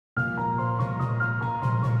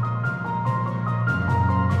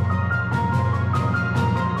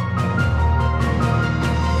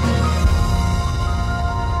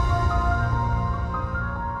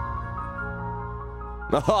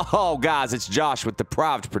Oh, guys, it's Josh with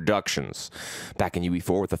DepriveD Productions, back in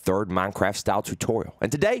UE4 with the third Minecraft-style tutorial.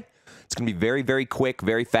 And today, it's going to be very, very quick,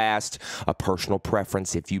 very fast, a personal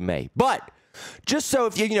preference, if you may. But just so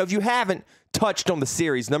if you haven't touched on the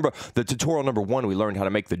series, the tutorial number 1, we learned how to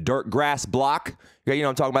make the dirt grass block. You know what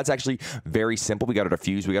I'm talking about? It's actually very simple. We got our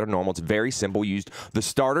diffuse, we got our normal. It's very simple. We used the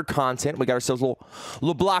starter content. We got ourselves a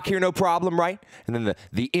little block here, no problem, right? And then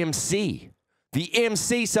the MC. The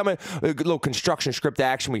MC, a little construction script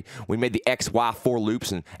action. We made the UE4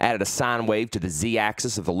 loops and added a sine wave to the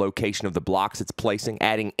Z-axis of the location of the blocks it's placing,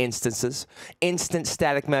 adding instances, instant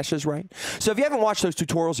static meshes, right? So if you haven't watched those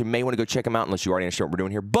tutorials, you may want to go check them out unless you already understand what we're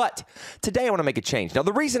doing here. But today I want to make a change. Now,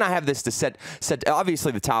 the reason I have this to set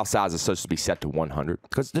obviously the tile size is supposed to be set to 100,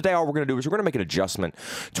 because today all we're going to do is we're going to make an adjustment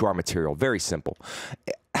to our material. Very simple.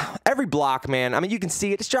 Every block, man, I mean, you can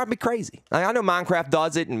see it. It's driving me crazy. I know Minecraft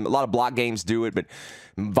does it, and a lot of block games do it, but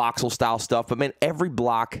voxel-style stuff. But, man, every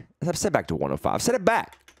block, I've set it back to 105. Set it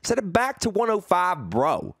back. Set it back to 105,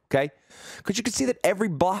 bro, okay? Because you can see that every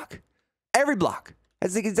block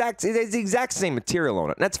has the exact same material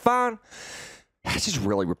on it. And that's fine. It's just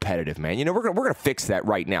really repetitive, man. You know, we're gonna fix that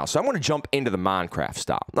right now. So I'm going to jump into the Minecraft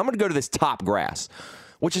style. I'm going to go to this top grass,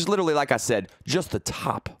 which is literally, like I said, just the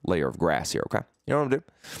top layer of grass here, okay? You know what I'm going to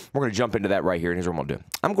do? We're going to jump into that right here, and here's what I'm going to do.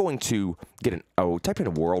 I'm going to get type in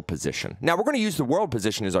a world position. Now, we're going to use the world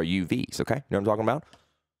position as our UVs, okay? You know what I'm talking about?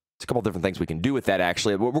 There's a couple different things we can do with that,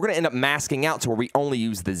 actually. We're going to end up masking out to where we only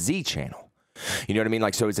use the Z channel. You know what I mean?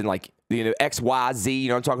 Like, so it's in like, X, Y, Z, you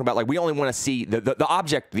know what I'm talking about? Like, we only want to see the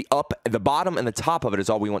object, the bottom and the top of it is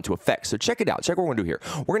all we want to affect. So check it out. Check what we're going to do here.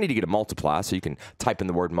 We're going to need to get a multiply, so you can type in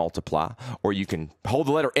the word multiply, or you can hold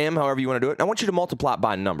the letter M, however you want to do it. And I want you to multiply it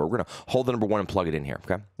by a number. We're going to hold the number 1 and plug it in here,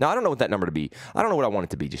 okay? Now, I don't know what that number to be. I don't know what I want it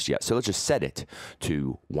to be just yet, so let's just set it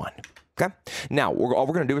to 1, okay? Now, all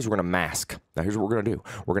we're going to do is we're going to mask. Now, here's what we're going to do.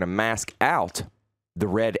 We're going to mask out the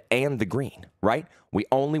red and the green, right? We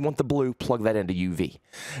only want the blue, plug that into UV.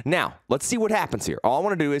 Now, let's see what happens here. All I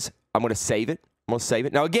want to do is I'm going to save it. I'm going to save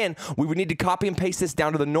it. Now, again, we would need to copy and paste this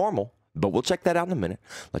down to the normal, but we'll check that out in a minute.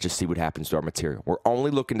 Let's just see what happens to our material. We're only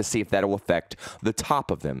looking to see if that will affect the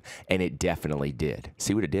top of them, and it definitely did.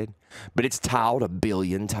 See what it did? But it's tiled 1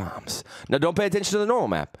 billion times. Now, don't pay attention to the normal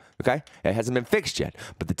map, okay? It hasn't been fixed yet,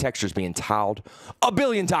 but the texture's being tiled 1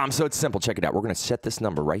 billion times, so it's simple. Check it out. We're going to set this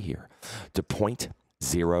number right here to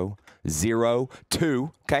 0.002,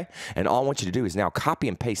 okay? And all I want you to do is now copy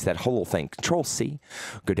and paste that whole thing. Control-C,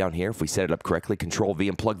 go down here. If we set it up correctly, Control-V,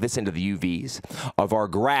 and plug this into the UVs of our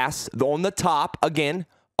grass on the top, again,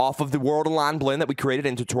 off of the World Align blend that we created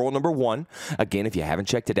in tutorial number 1. Again, if you haven't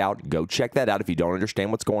checked it out, go check that out. If you don't understand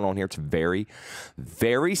what's going on here, it's very,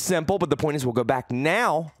 very simple. But the point is, we'll go back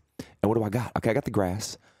now, and what do I got? Okay, I got the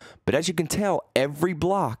grass. But as you can tell, every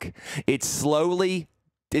block,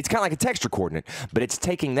 it's kind of like a texture coordinate, but it's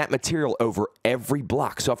taking that material over every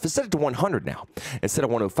block. So if I set it to 100 now, instead of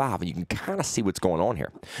 105, and you can kind of see what's going on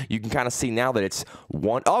here. You can kind of see now that it's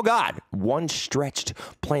one stretched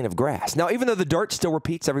plane of grass. Now, even though the dirt still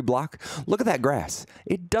repeats every block, look at that grass.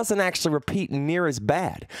 It doesn't actually repeat near as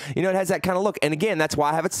bad. You know, it has that kind of look. And again, that's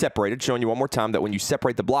why I have it separated, showing you one more time that when you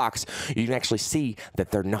separate the blocks, you can actually see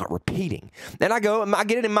that they're not repeating. And I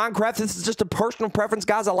get it in Minecraft. This is just a personal preference,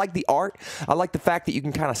 guys. I like the art. I like the fact that you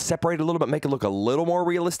can kind of separate it a little bit, make it look a little more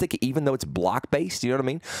realistic, even though it's block-based, you know what I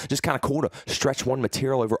mean? Just kind of cool to stretch one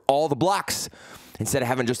material over all the blocks instead of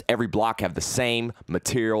having just every block have the same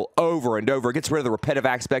material over and over. It gets rid of the repetitive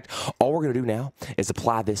aspect. All we're going to do now is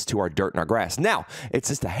apply this to our dirt and our grass. Now, it's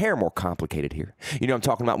just a hair more complicated here. You know what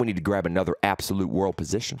I'm talking about? We need to grab another absolute world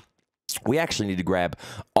position. We actually need to grab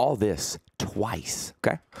all this twice,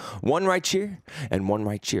 okay? One right here and one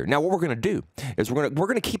right here. Now, what we're going to do is we're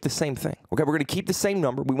going to keep the same thing, okay? We're going to keep the same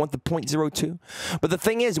number. We want the 0.02. But the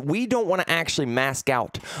thing is, we don't want to actually mask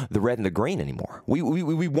out the red and the green anymore. We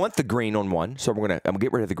want the green on one, so I'm going to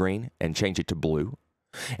get rid of the green and change it to blue.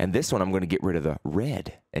 And this one, I'm going to get rid of the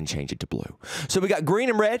red and change it to blue. So we got green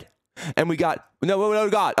and red, and we got, oh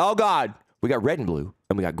God. We got red and blue,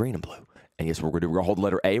 and we got green and blue. And yes, we're going to hold the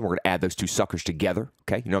letter A, and we're going to add those two suckers together,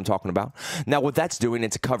 okay? You know what I'm talking about? Now, what that's doing,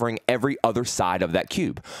 it's covering every other side of that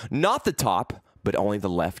cube. Not the top, but only the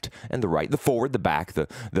left and the right, the forward, the back, the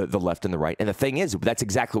left and the right. And the thing is, that's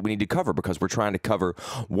exactly what we need to cover, because we're trying to cover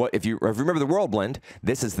what, if you remember the world blend,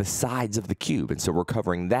 this is the sides of the cube, and so we're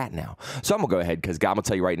covering that now. So I'm going to go ahead, because I'm going to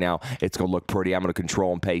tell you right now, it's going to look pretty. I'm going to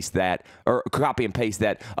control and paste that, or copy and paste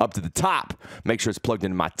that up to the top. Make sure it's plugged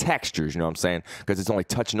into my textures, you know what I'm saying? Because it's only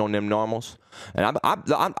touching on them normals. And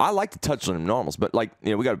I like to touch on them normals, but like, you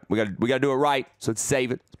know, we got to do it right. So let's save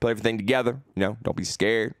it. Let's put everything together. You know, don't be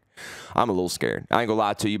scared. I'm a little scared. I ain't gonna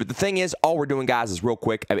lie to you. But the thing is, all we're doing, guys, is real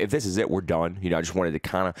quick. I mean, if this is it, we're done. You know, I just wanted to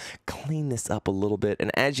kind of clean this up a little bit.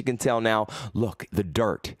 And as you can tell now, look, the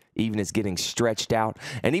dirt even is getting stretched out.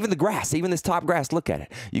 And even the grass, even this top grass, look at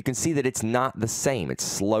it. You can see that it's not the same. It's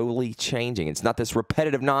slowly changing. It's not this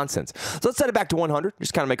repetitive nonsense. So let's set it back to 100.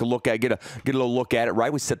 Just kind of make a look at it, get a little look at it,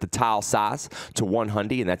 right? We set the tile size to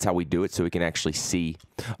 100, and that's how we do it, so we can actually see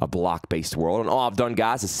a block-based world. And all I've done,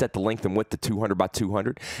 guys, is set the length and width to 200 by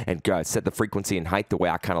 200 and set the frequency and height the way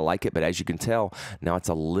I kind of like it. But as you can tell, now it's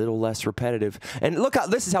a little less repetitive. And look how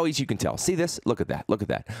this is how easy you can tell. See this? Look at that. Look at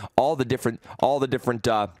that. All the different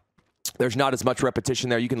there's not as much repetition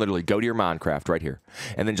there. You can literally go to your Minecraft right here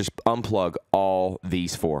and then just unplug all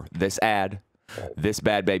these four. This ad, this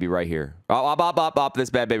bad baby right here. This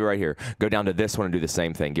bad baby right here. Go down to this one and do the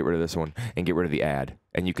same thing. Get rid of this one and get rid of the ad.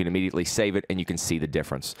 And you can immediately save it and you can see the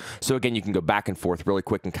difference. So again, you can go back and forth really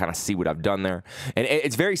quick and kind of see what I've done there. And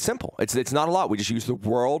it's very simple. It's not a lot. We just use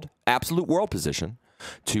the absolute world position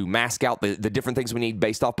to mask out the different things we need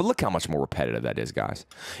based off. But look how much more repetitive that is, guys.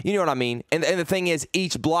 You know what I mean? And the thing is,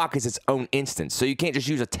 each block is its own instance. So you can't just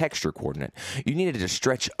use a texture coordinate. You needed to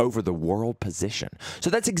stretch over the world position. So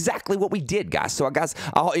that's exactly what we did, guys. So, guys,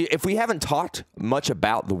 if we haven't talked much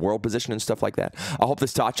about the world position and stuff like that, I hope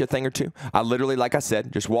this taught you a thing or two. I literally, like I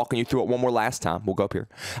said, just walking you through it one more last time. We'll go up here.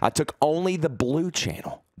 I took only the blue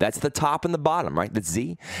channel. That's the top and the bottom, right? The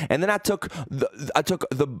Z. And then I took the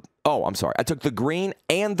green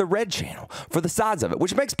and the red channel for the sides of it,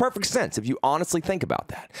 which makes perfect sense if you honestly think about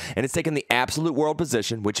that. And it's taking the absolute world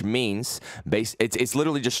position, which means it's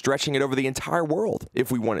literally just stretching it over the entire world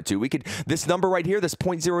if we wanted to. We could, this number right here, this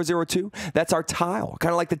 0.002, that's our tile,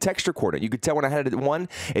 kind of like the texture coordinate. You could tell when I had it at 1,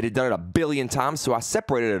 it had done it a billion times, so I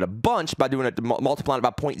separated it a bunch by doing it, multiplying it by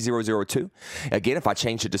 0.002. Again, if I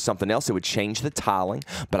changed it to something else, it would change the tiling.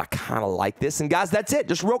 But I kind of like this. And guys, that's it.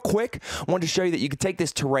 Just real quick, I wanted to show you that you can take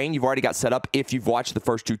this terrain you've already got set up if you've watched the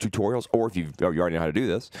first 2 tutorials, or if you already know how to do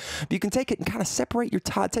this. But you can take it and kind of separate your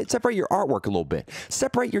separate your artwork a little bit.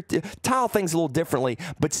 Separate your tile things a little differently,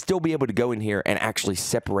 but still be able to go in here and actually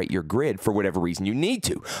separate your grid for whatever reason you need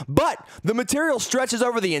to. But the material stretches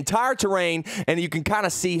over the entire terrain, and you can kind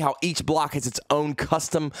of see how each block has its own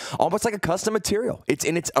custom, almost like a custom material. It's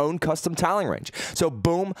in its own custom tiling range. So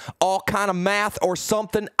boom, all kind of math or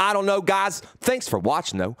something. I don't know, guys. Thanks for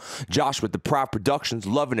watching, though. Josh with DepriveD Productions,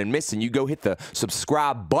 loving and missing. You go hit the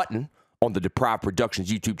subscribe button on the DepriveD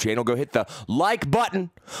Productions YouTube channel. Go hit the like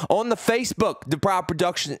button on the Facebook, DepriveD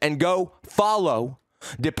Productions, and go follow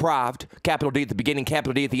DepriveD, capital D at the beginning,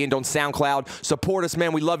 capital D at the end on SoundCloud. Support us,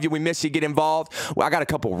 man. We love you. We miss you. Get involved. Well, I got a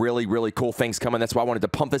couple really, really cool things coming. That's why I wanted to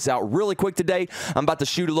pump this out really quick today. I'm about to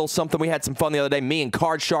shoot a little something. We had some fun the other day. Me and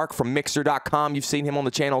Card Shark from Mixer.com. You've seen him on the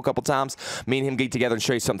channel a couple times. Me and him get together and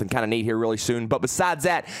show you something kind of neat here really soon. But besides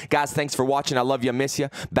that, guys, thanks for watching. I love you. I miss you.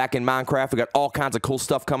 Back in Minecraft, we got all kinds of cool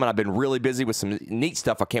stuff coming. I've been really busy with some neat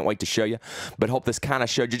stuff I can't wait to show you. But hope this kind of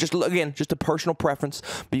showed you, just again, just a personal preference,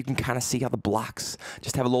 but you can kind of see how the blocks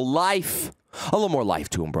just have a little life, a little more life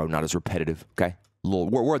to them, bro. Not as repetitive, okay?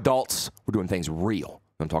 We're adults. We're doing things real. You know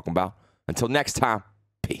what I'm talking about. Until next time,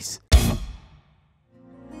 peace.